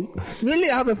 really,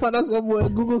 I have a father somewhere.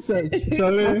 Google search.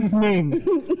 Charlie. What's his name?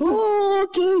 Oh,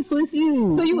 okay, so it's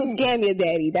you. So you would scam your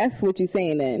daddy. That's what you're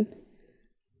saying then.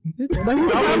 But he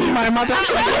scammed my mother. He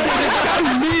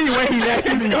scammed me when he left.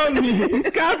 He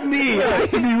scammed me. I have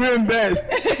to be reimbursed.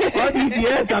 All these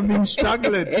years I've been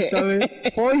struggling. Charlie.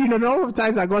 For the number of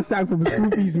times I got sacked from school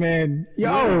fees, man.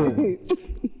 Yo.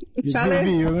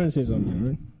 Charlie, you're going to say something,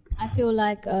 right? I feel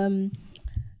like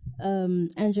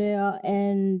Andrea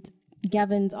and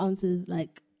Gavin's answers,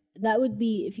 like that would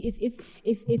be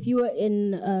if you were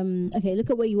in okay, look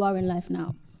at where you are in life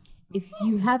now. If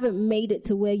you haven't made it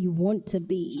to where you want to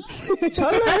be,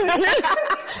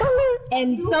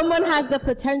 and someone has the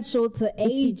potential to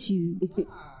aid you,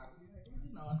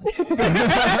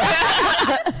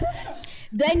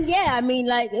 then yeah, I mean,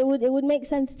 like it would make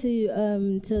sense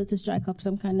to strike up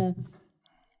some kind of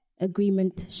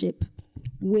agreementship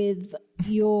with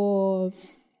your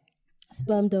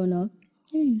sperm donor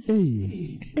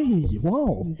Hey,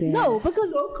 wow. Damn. No,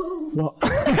 because So cool. Well,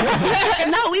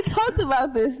 No, we talked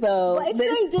about this though. but if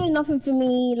you ain't doing nothing for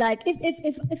me, like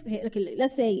if okay,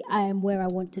 let's say I am where I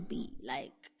want to be,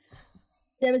 like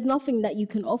there is nothing that you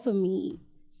can offer me.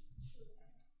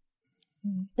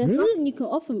 There's nothing you can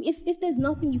offer me. If there's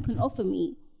nothing you can offer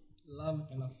me, Love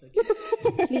and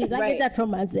affection. please, I get that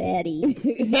from my zaddy.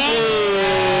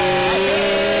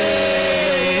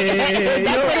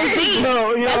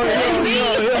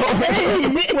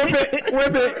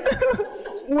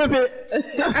 Whip it.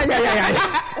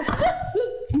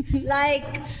 Like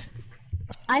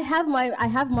I have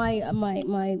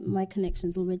my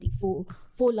connections already for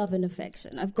love and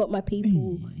affection. I've got my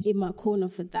people in my corner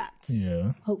for that.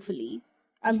 Yeah. Hopefully,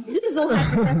 this is all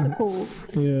hypothetical.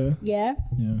 Yeah. Yeah.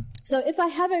 Yeah. So if I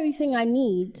have everything I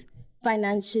need,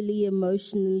 financially,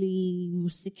 emotionally,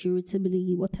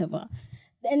 security, whatever,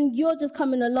 then you're just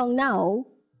coming along now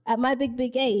at my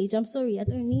big age. I'm sorry, I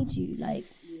don't need you. Like,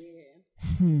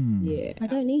 Yeah. I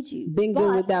don't need you. Been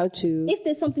good without you. If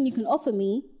there's something you can offer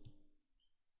me,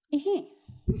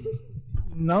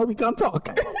 No, we can't talk.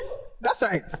 That's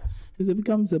right. It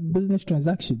becomes a business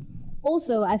transaction.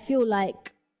 Also, I feel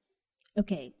like,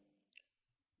 okay,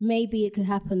 maybe it could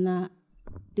happen that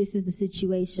this is the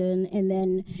situation, and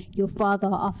then your father,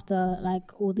 after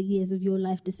like all the years of your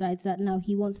life, decides that now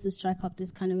he wants to strike up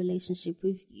this kind of relationship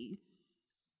with you.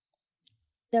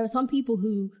 There are some people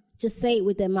who just say it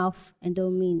with their mouth and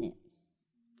don't mean it.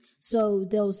 So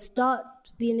they'll start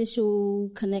the initial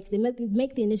they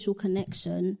make the initial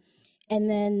connection, and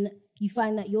then you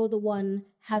find that you're the one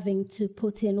having to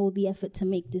put in all the effort to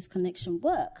make this connection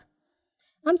work.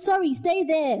 I'm sorry, stay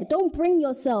there. Don't bring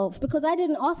yourself, because I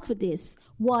didn't ask for this.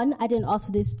 1, I didn't ask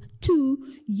for this. 2,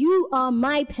 you are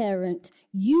my parent.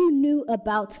 You knew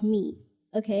about me.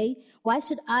 Okay? Why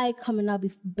should I come and now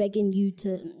be begging you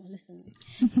to listen?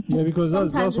 Yeah, because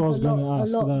that's what I was going to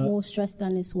ask. A lot that, more stress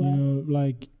than it's worth. you know,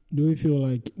 like, do we feel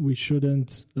like we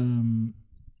shouldn't,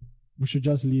 we should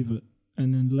just leave it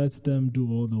and then let them do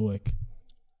all the work?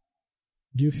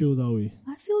 Do you feel that way?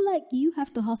 I feel like you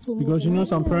have to hustle more. Because, you know,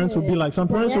 some parents will be like, you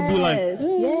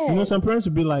know, some parents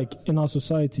will be like, in our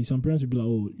society, some parents will be like,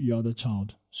 oh, you are the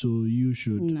child, so you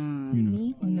should, you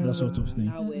know, that sort of thing.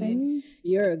 Not with it.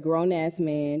 You're a grown-ass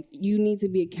man. You need to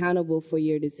be accountable for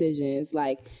your decisions.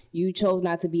 Like, you chose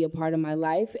not to be a part of my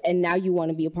life, and now you want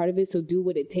to be a part of it, so do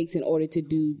what it takes in order to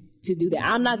do that.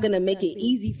 I'm not going to make it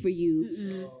easy for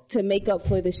you to make up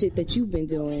for the shit that you've been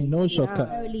doing. No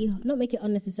shortcuts. Not make it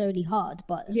unnecessarily hard,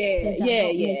 but not Yeah.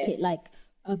 make it like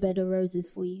a bed of roses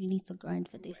for you. You need to grind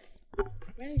for this.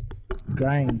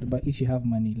 Grind, but if you have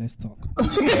money, let's talk.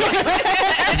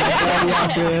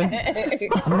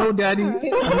 I know daddy.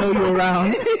 I know you're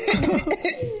around.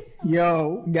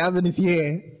 Yo, Gavin is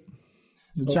here.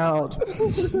 The child.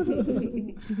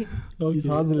 He's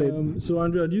hustling. So,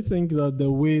 Andrea, do you think that the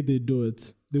way they do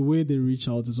it, the way they reach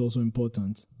out is also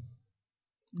important?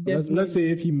 Let's say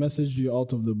if he messaged you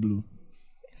out of the blue.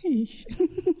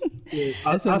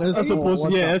 I suppose,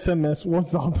 SMS,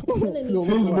 WhatsApp,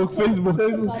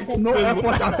 Facebook. No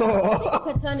effort at all.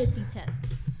 Paternity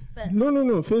test. First, No.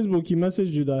 Facebook, he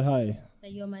messaged you that, hi.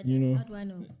 that you're my dad. You know. How do I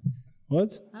know?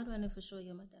 What? How do I know for sure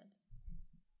you're my dad?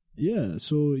 Yeah,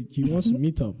 so he wants to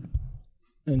meet up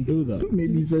and do that.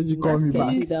 Maybe he said you call me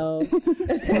back. Sketchy, though.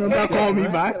 Remember, call me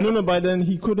back. No, but then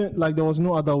he couldn't, like, there was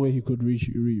no other way he could reach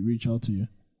out to you.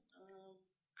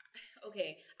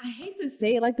 Okay, I hate to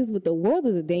say it like this, but the world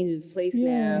is a dangerous place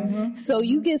now. So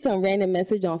you get some random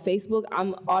message on Facebook,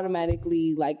 I'm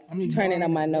automatically like turning up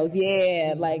my nose.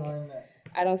 Yeah, like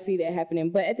I don't see that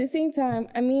happening. But at the same time,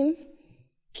 I mean,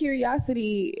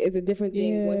 curiosity is a different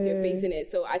thing once you're facing it.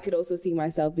 So I could also see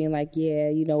myself being like, yeah,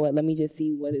 you know what, let me just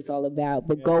see what it's all about.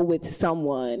 But go with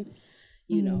someone,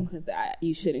 you know, because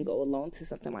you shouldn't go alone to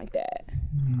something like that.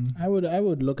 I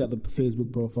would look at the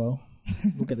Facebook profile.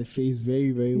 Look at the face very,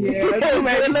 very well. Yeah,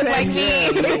 look like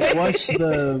me. Watch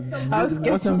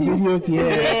some videos.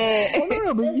 Yeah. Oh,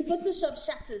 no, but Photoshop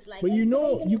shatters like. you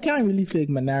know, you can't really fake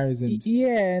mannerisms.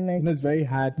 Yeah, and like, You know, it's very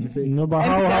hard to fake. No, but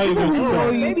how you going to Oh,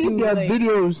 tell? Maybe YouTube, there are like-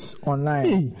 videos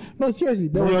online. No, seriously,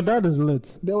 Your dad is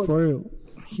lit. there was- For real.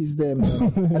 He's there,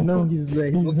 man. I know he's there.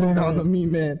 He's looking down on me,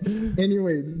 man.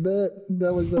 Anyway,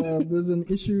 there's an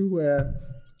issue where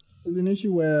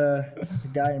a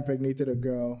guy impregnated a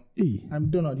girl. Hey.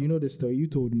 Donald, you know the story. You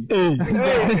told me.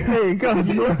 Hey, guys,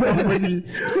 you know Somebody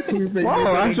who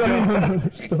impregnated know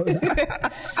the story.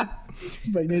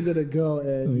 impregnated a girl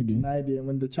and he denied it. And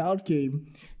when the child came,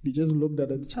 they just looked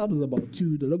at it. The child was about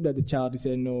 2. They looked at the child. They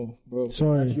said, "No, bro.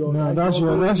 Sorry, that's your baby.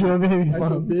 That's your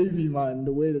fam. baby, man.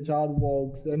 The way the child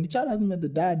walks, and the child hasn't met the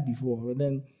dad before. And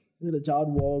then The child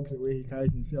walks, the way he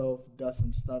carries himself, does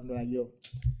some stuff. They're like, yo,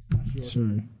 sure.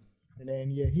 And then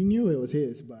he knew it was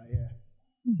his, but yeah.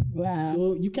 Wow.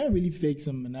 So you can't really fake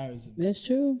some mannerisms. That's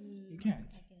true. You can't.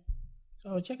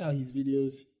 So check out his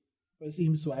videos. If I see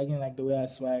him swagging like the way I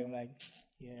swag, I'm like,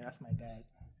 yeah, that's my dad.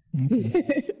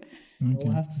 Okay.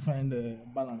 We'll have to find the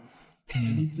balance.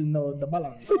 You need to know the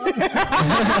balance.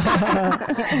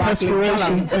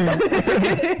 Aspiration.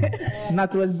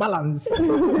 Not with balance.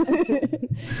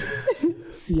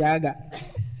 Siaga.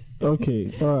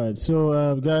 Okay, all right.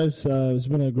 So, guys, it's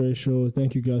been a great show.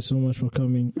 Thank you guys so much for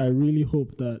coming. I really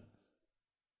hope that.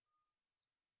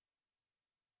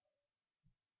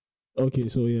 Okay,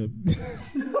 so yeah.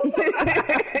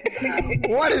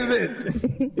 What is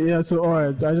it? Yeah, so all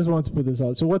right. I just want to put this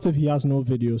out. So, what if he has no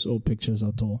videos or pictures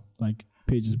at all? Like,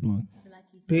 page is blank.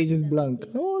 Page is blank.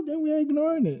 Oh, then we are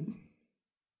ignoring it.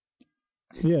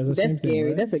 Yeah, that's scary. Thing,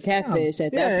 right? That's a catfish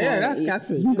at that point. Yeah, that's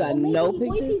catfish. You got no What if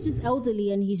pictures? he's just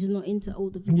elderly and he's just not into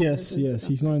older videos? Yes.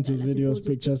 He's not into videos,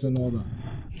 pictures, and all that.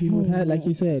 He would have, like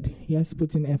you said, he has to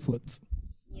put in effort.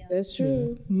 That's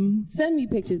true. Mm. Send me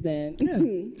pictures then. Yeah.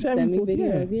 Send me photos,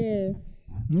 videos. Yeah.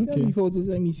 Send me Okay. photos,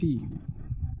 let me see.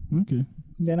 Okay.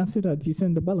 Then after that, you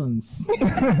send the balance.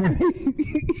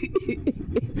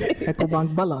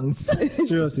 EcoBank balance.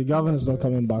 Seriously, Gavin is not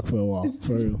coming back for a while.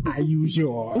 For real. Are you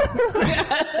sure?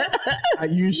 Are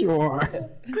you sure?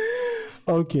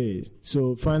 Okay,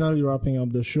 so finally wrapping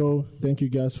up the show. Thank you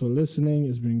guys for listening.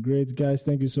 It's been great, guys.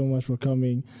 Thank you so much for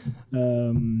coming.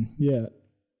 Yeah,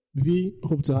 V,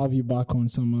 hope to have you back on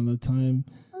some other time.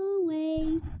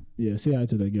 Always. Yeah, say hi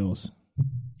to the girls.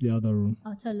 The other room.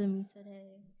 I'll tell him you said hey.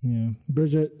 Yeah,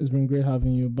 Bridget, it's been great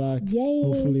having you back. Yes.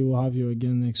 Hopefully we'll have you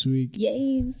again next week.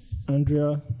 Yes.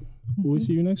 Andrea, will we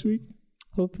see you next week?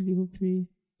 Hopefully.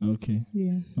 Okay.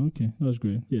 Yeah. Okay, that was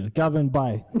great. Yeah, Gavin,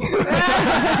 bye.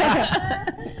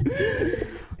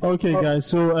 Okay, guys.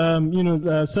 So,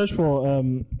 search for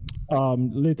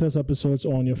latest episodes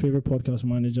on your favorite podcast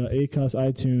manager: Acast,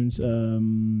 iTunes,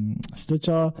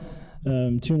 Stitcher,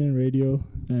 TuneIn Radio,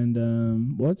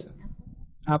 and what?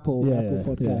 Apple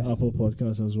Podcast. Yeah, Apple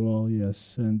Podcast as well.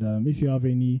 Yes, and if you have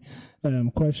any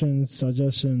questions,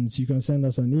 suggestions, you can send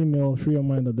us an email: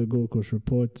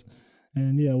 freeyourmind@thegoldcoastreport.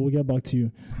 And yeah, we'll get back to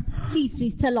you.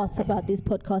 Please tell us about this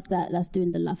podcast that's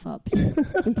doing the laugh up.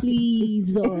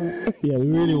 Please. Yeah, we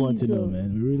really want to know,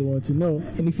 man. We really want to know.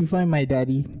 And if you find my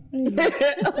daddy,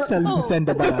 tell him to send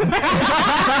the balance.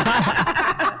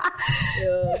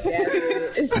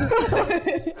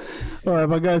 All right,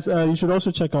 but guys, you should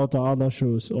also check out our other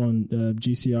shows on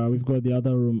GCR. We've got The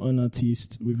Other Room,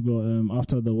 Unartiste. We've got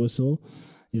After the Whistle.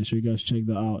 Yeah, so you guys check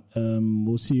that out.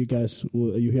 We'll see you guys.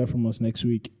 You hear from us next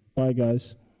week. Bye,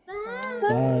 guys.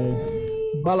 Bye.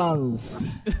 Balance.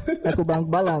 EcoBank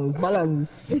balance.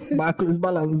 Barclays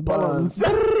balance. The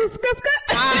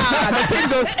thing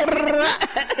goes.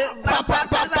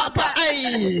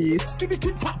 Skitty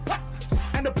kid pop pop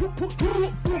and the poop poop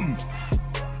boom.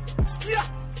 Skia.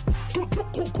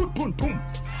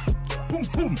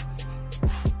 Boom.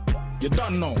 You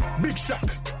done know. Big shock.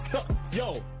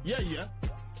 Yo, yeah.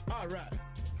 All right.